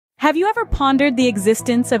Have you ever pondered the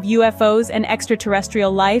existence of UFOs and extraterrestrial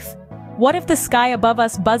life? What if the sky above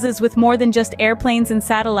us buzzes with more than just airplanes and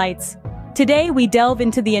satellites? Today we delve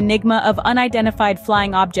into the enigma of unidentified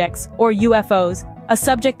flying objects, or UFOs, a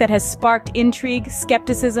subject that has sparked intrigue,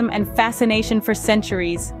 skepticism, and fascination for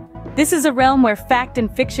centuries. This is a realm where fact and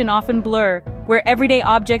fiction often blur, where everyday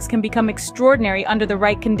objects can become extraordinary under the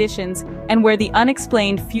right conditions, and where the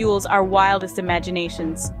unexplained fuels our wildest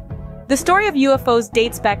imaginations. The story of UFOs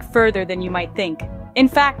dates back further than you might think. In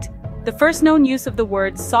fact, the first known use of the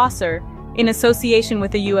word saucer in association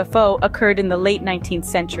with a UFO occurred in the late 19th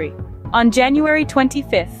century. On January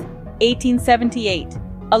 25, 1878,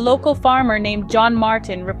 a local farmer named John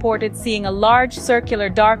Martin reported seeing a large circular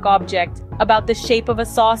dark object about the shape of a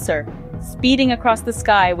saucer, speeding across the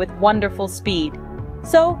sky with wonderful speed.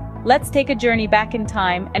 So, let's take a journey back in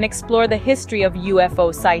time and explore the history of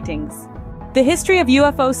UFO sightings. The history of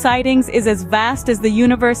UFO sightings is as vast as the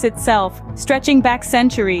universe itself, stretching back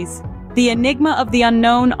centuries. The enigma of the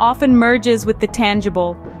unknown often merges with the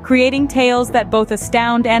tangible, creating tales that both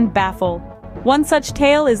astound and baffle. One such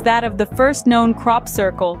tale is that of the first known crop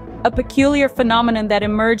circle, a peculiar phenomenon that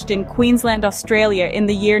emerged in Queensland, Australia in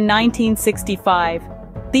the year 1965.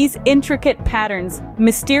 These intricate patterns,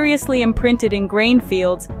 mysteriously imprinted in grain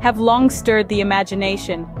fields, have long stirred the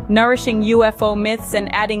imagination, nourishing UFO myths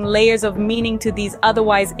and adding layers of meaning to these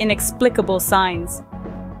otherwise inexplicable signs.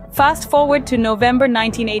 Fast forward to November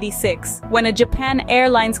 1986, when a Japan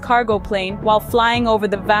Airlines cargo plane, while flying over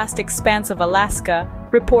the vast expanse of Alaska,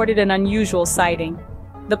 reported an unusual sighting.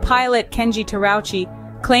 The pilot, Kenji Terauchi,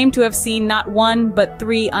 claimed to have seen not one but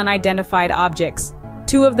three unidentified objects.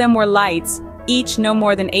 Two of them were lights, each no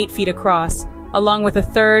more than 8 feet across, along with a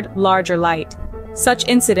third, larger light. Such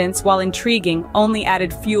incidents, while intriguing, only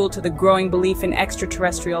added fuel to the growing belief in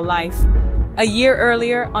extraterrestrial life. A year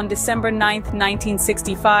earlier, on December 9,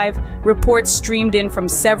 1965, reports streamed in from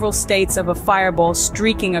several states of a fireball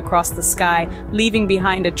streaking across the sky, leaving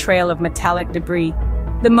behind a trail of metallic debris.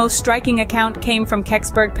 The most striking account came from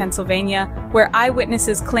Kecksburg, Pennsylvania, where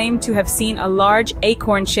eyewitnesses claimed to have seen a large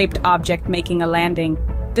acorn-shaped object making a landing.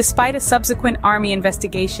 Despite a subsequent Army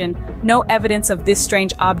investigation, no evidence of this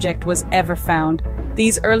strange object was ever found.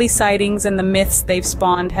 These early sightings and the myths they've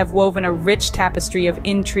spawned have woven a rich tapestry of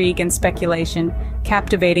intrigue and speculation,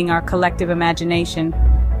 captivating our collective imagination.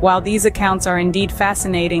 While these accounts are indeed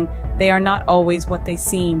fascinating, they are not always what they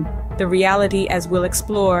seem. The reality, as we'll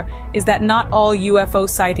explore, is that not all UFO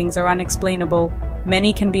sightings are unexplainable.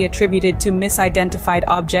 Many can be attributed to misidentified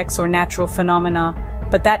objects or natural phenomena,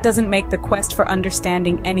 but that doesn't make the quest for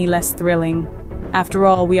understanding any less thrilling. After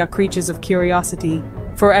all, we are creatures of curiosity,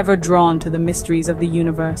 forever drawn to the mysteries of the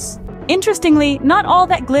universe. Interestingly, not all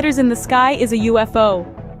that glitters in the sky is a UFO.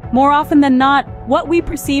 More often than not, what we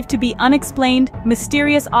perceive to be unexplained,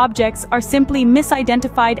 mysterious objects are simply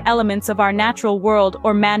misidentified elements of our natural world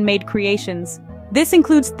or man-made creations. This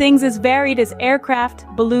includes things as varied as aircraft,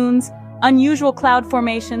 balloons, unusual cloud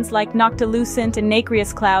formations like noctilucent and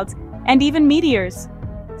nacreous clouds, and even meteors.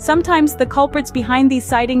 Sometimes the culprits behind these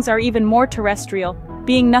sightings are even more terrestrial,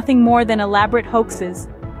 being nothing more than elaborate hoaxes.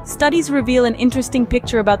 Studies reveal an interesting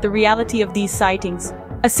picture about the reality of these sightings.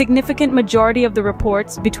 A significant majority of the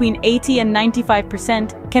reports, between 80 and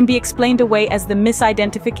 95%, can be explained away as the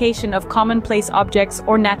misidentification of commonplace objects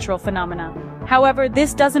or natural phenomena. However,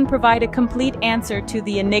 this doesn't provide a complete answer to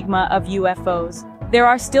the enigma of UFOs. There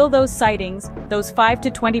are still those sightings, those 5 to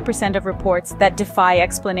 20% of reports, that defy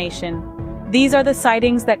explanation. These are the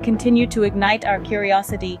sightings that continue to ignite our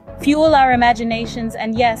curiosity, fuel our imaginations,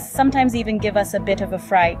 and yes, sometimes even give us a bit of a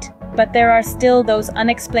fright. But there are still those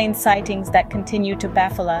unexplained sightings that continue to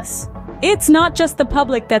baffle us. It's not just the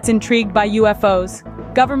public that's intrigued by UFOs.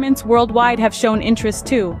 Governments worldwide have shown interest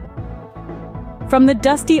too. From the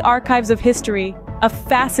dusty archives of history, a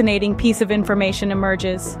fascinating piece of information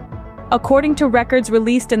emerges. According to records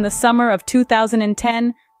released in the summer of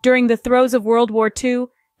 2010, during the throes of World War II,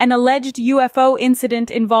 an alleged UFO incident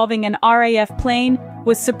involving an RAF plane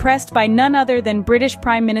was suppressed by none other than British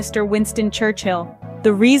Prime Minister Winston Churchill.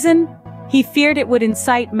 The reason? He feared it would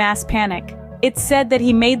incite mass panic. It's said that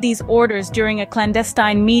he made these orders during a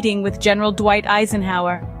clandestine meeting with General Dwight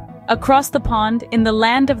Eisenhower. Across the pond, in the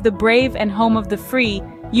land of the brave and home of the free,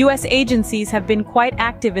 U.S. agencies have been quite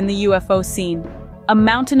active in the UFO scene. A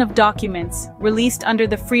mountain of documents, released under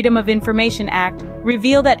the Freedom of Information Act,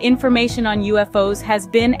 reveal that information on UFOs has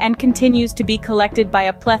been and continues to be collected by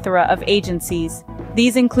a plethora of agencies.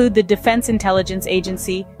 These include the Defense Intelligence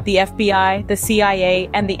Agency, the FBI, the CIA,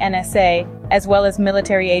 and the NSA, as well as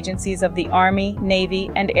military agencies of the Army, Navy,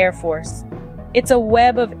 and Air Force. It's a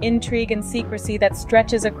web of intrigue and secrecy that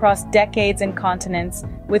stretches across decades and continents,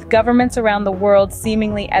 with governments around the world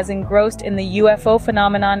seemingly as engrossed in the UFO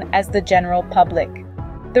phenomenon as the general public.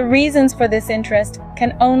 The reasons for this interest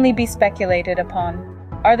can only be speculated upon.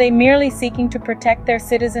 Are they merely seeking to protect their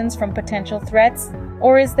citizens from potential threats,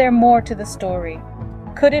 or is there more to the story?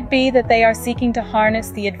 Could it be that they are seeking to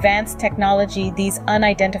harness the advanced technology these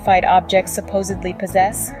unidentified objects supposedly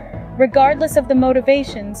possess? Regardless of the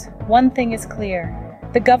motivations, one thing is clear.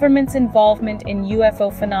 The government's involvement in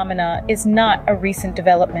UFO phenomena is not a recent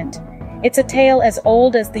development. It's a tale as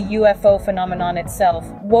old as the UFO phenomenon itself,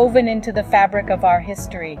 woven into the fabric of our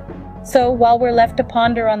history. So, while we're left to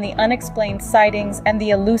ponder on the unexplained sightings and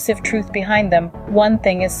the elusive truth behind them, one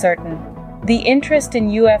thing is certain. The interest in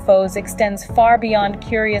UFOs extends far beyond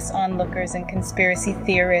curious onlookers and conspiracy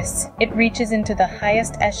theorists. It reaches into the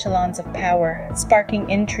highest echelons of power, sparking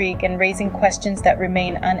intrigue and raising questions that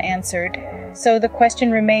remain unanswered. So the question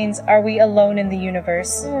remains, are we alone in the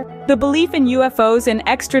universe? The belief in UFOs and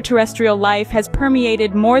extraterrestrial life has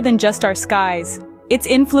permeated more than just our skies. It's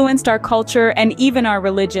influenced our culture and even our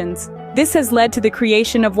religions. This has led to the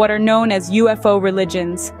creation of what are known as UFO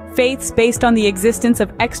religions, faiths based on the existence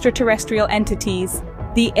of extraterrestrial entities.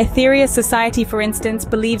 The Ethereal Society, for instance,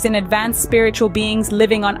 believes in advanced spiritual beings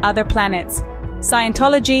living on other planets.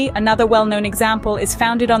 Scientology, another well-known example, is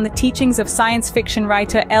founded on the teachings of science fiction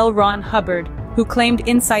writer L. Ron Hubbard, who claimed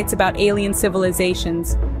insights about alien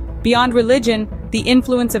civilizations. Beyond religion, the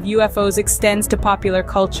influence of UFOs extends to popular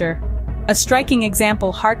culture. A striking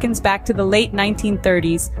example harkens back to the late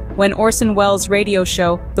 1930s, when Orson Welles' radio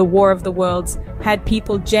show, The War of the Worlds, had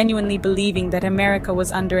people genuinely believing that America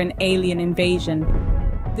was under an alien invasion.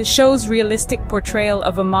 The show's realistic portrayal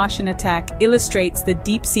of a Martian attack illustrates the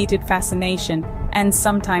deep-seated fascination, and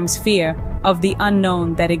sometimes fear, of the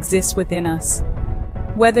unknown that exists within us.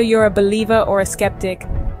 Whether you're a believer or a skeptic,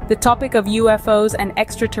 the topic of UFOs and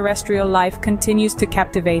extraterrestrial life continues to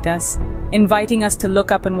captivate us, inviting us to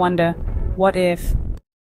look up and wonder, what if?